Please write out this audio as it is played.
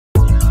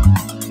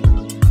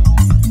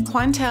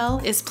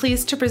Quantel is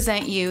pleased to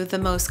present you the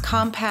most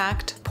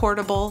compact,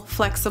 portable,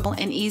 flexible,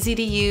 and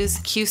easy-to-use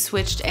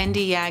Q-switched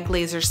ND-YAG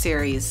laser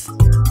series.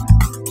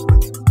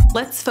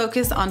 Let's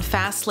focus on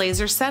fast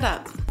laser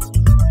setup.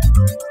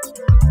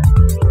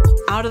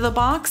 Out of the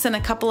box in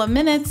a couple of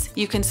minutes,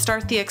 you can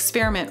start the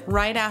experiment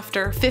right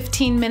after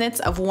 15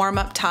 minutes of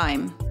warm-up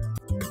time.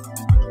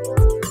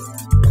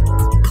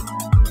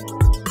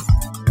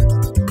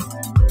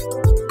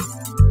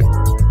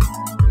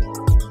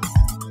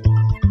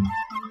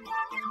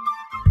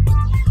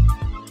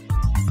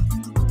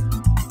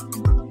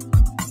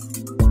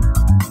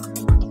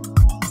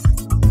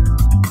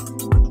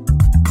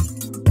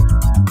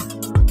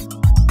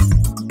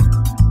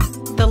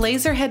 The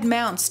laser head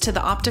mounts to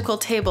the optical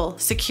table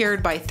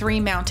secured by 3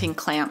 mounting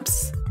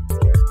clamps.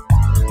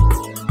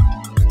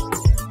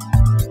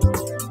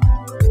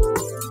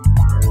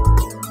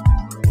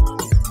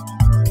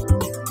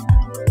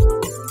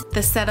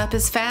 The setup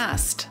is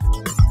fast.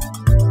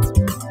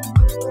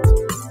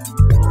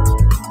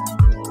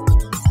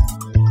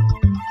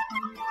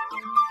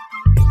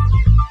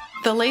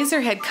 The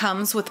laser head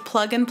comes with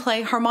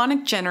plug-and-play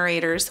harmonic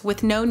generators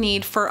with no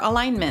need for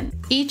alignment.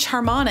 Each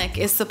harmonic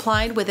is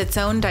supplied with its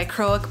own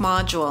dichroic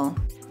module.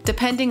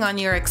 Depending on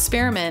your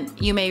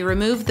experiment, you may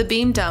remove the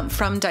beam dump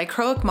from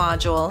dichroic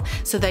module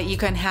so that you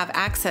can have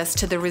access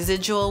to the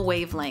residual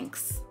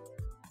wavelengths.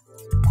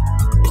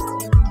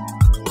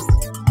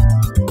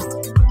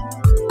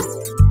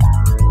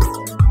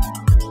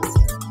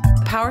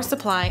 Power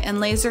supply and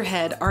laser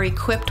head are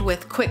equipped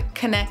with quick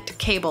connect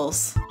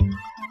cables.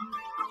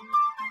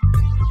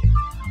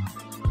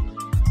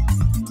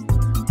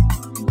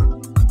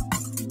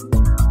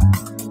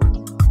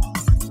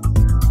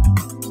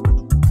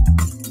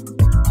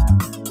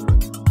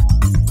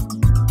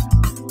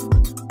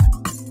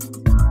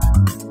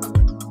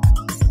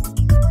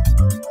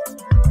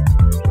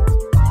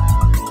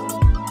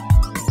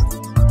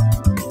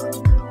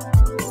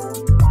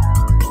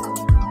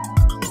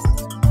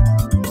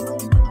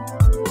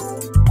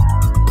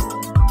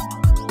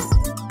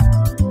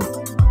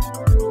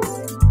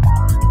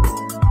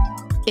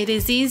 It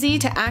is easy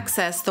to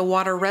access the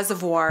water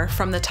reservoir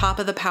from the top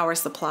of the power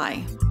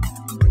supply.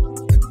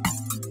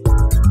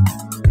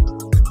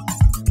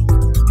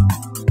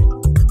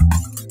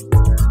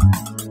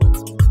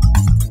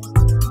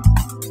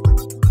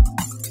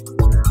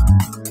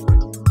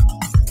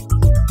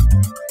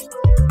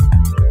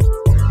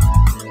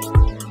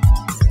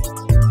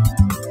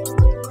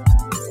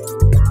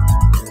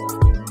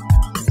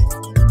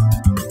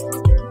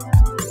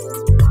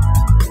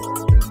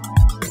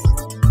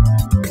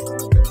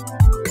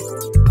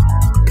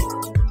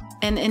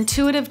 An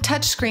intuitive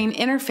touchscreen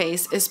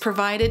interface is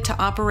provided to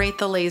operate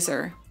the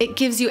laser. It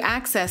gives you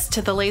access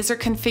to the laser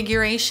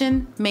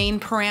configuration, main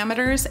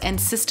parameters,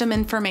 and system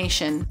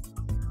information.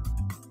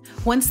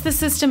 Once the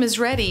system is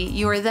ready,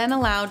 you are then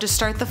allowed to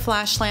start the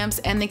flash lamps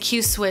and the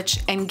Q-switch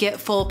and get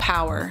full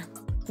power.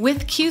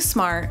 With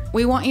Q-Smart,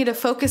 we want you to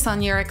focus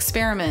on your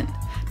experiment.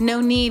 No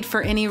need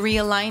for any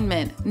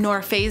realignment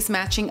nor phase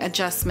matching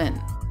adjustment.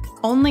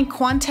 Only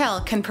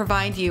Quantel can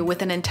provide you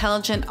with an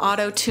intelligent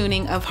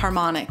auto-tuning of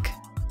harmonic.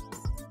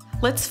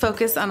 Let's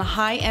focus on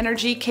high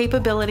energy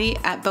capability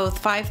at both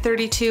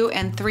 532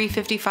 and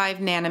 355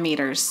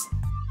 nanometers.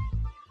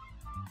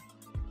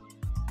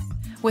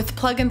 With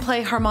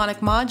plug-and-play harmonic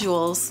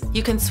modules,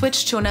 you can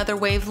switch to another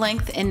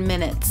wavelength in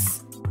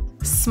minutes.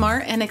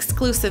 Smart and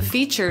exclusive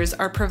features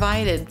are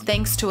provided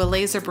thanks to a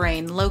laser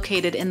brain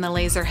located in the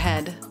laser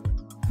head.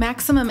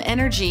 Maximum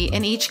energy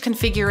in each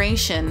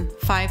configuration,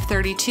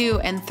 532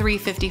 and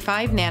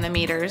 355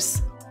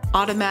 nanometers,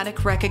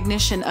 automatic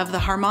recognition of the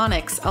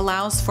harmonics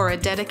allows for a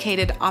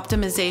dedicated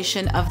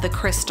optimization of the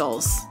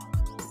crystals.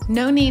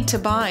 No need to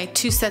buy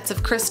 2 sets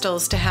of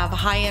crystals to have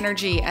high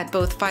energy at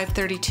both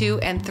 532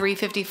 and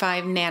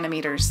 355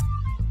 nanometers.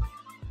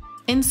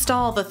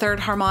 Install the 3rd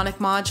harmonic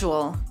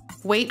module,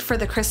 wait for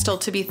the crystal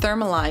to be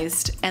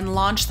thermalized, and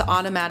launch the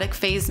automatic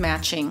phase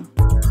matching.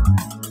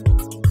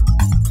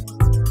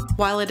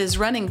 While it is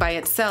running by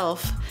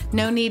itself,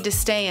 no need to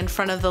stay in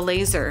front of the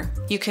laser.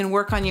 You can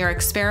work on your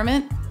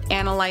experiment,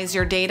 analyze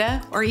your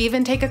data, or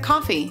even take a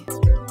coffee.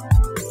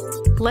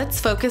 Let's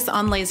focus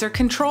on laser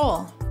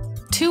control.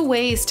 2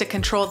 ways to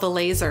control the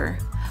laser.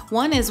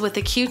 One is with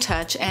the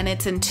Q-Touch and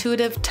its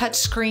intuitive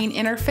touchscreen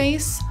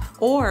interface,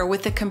 or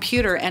with the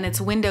computer and its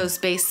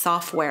Windows-based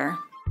software.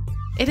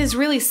 It is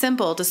really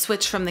simple to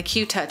switch from the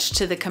Q-Touch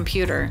to the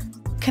computer.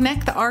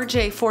 Connect the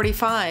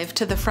RJ45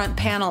 to the front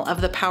panel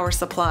of the power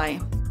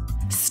supply.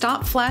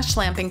 Stop flash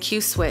lamp and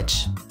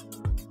Q-switch.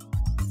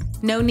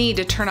 No need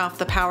to turn off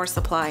the power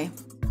supply.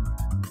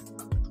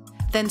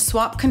 Then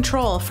swap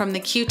control from the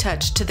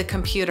Q-Touch to the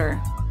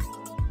computer.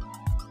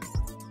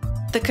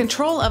 The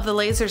control of the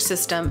laser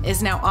system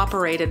is now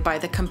operated by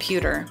the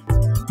computer.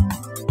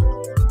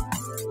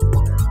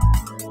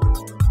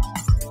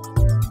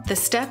 The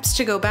steps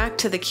to go back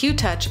to the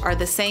Q-Touch are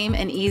the same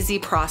and easy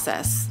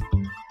process.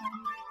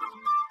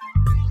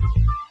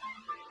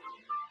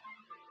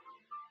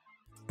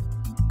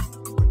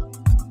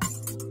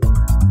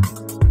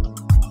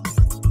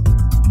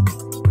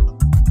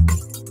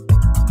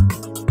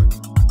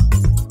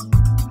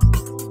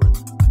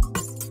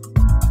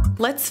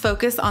 Let's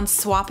focus on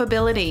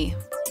swapability.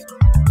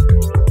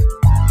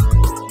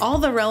 All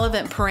the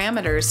relevant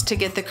parameters to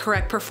get the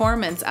correct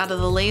performance out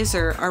of the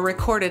laser are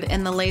recorded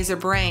in the laser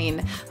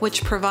brain,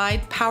 which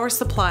provide power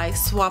supply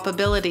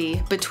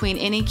swapability between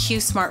any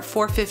QSmart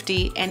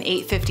 450 and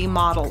 850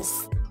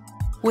 models.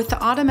 With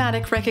the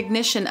automatic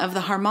recognition of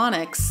the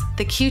harmonics,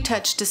 the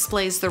Q-Touch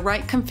displays the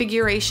right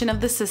configuration of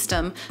the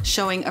system,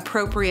 showing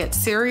appropriate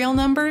serial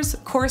numbers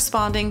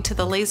corresponding to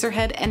the laser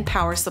head and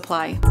power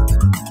supply.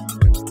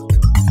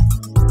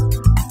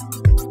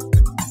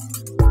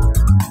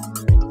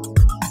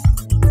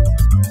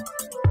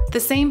 The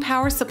same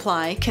power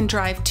supply can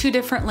drive two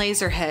different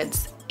laser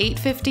heads,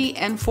 850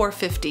 and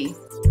 450.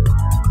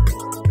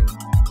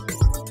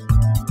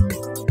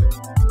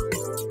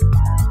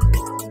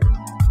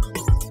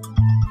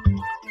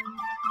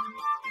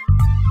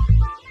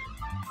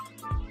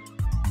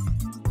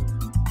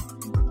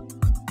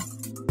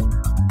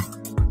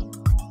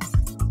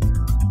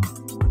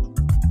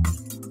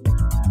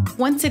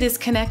 Once it is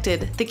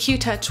connected, the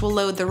Q-Touch will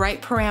load the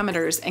right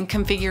parameters and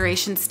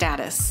configuration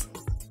status.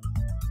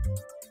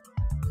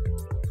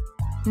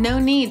 No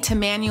need to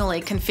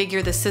manually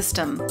configure the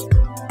system.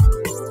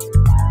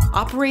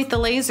 Operate the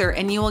laser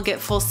and you will get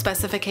full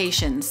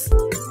specifications.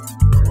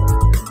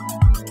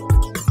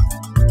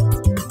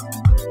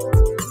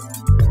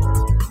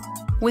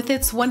 With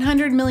its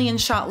 100 million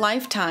shot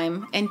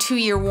lifetime and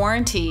 2-year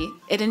warranty,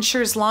 it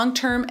ensures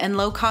long-term and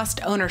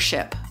low-cost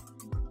ownership.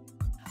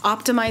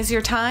 Optimize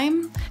your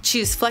time,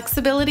 choose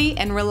flexibility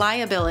and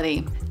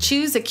reliability.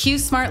 Choose a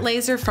QSmart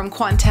laser from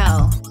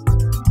Quantel.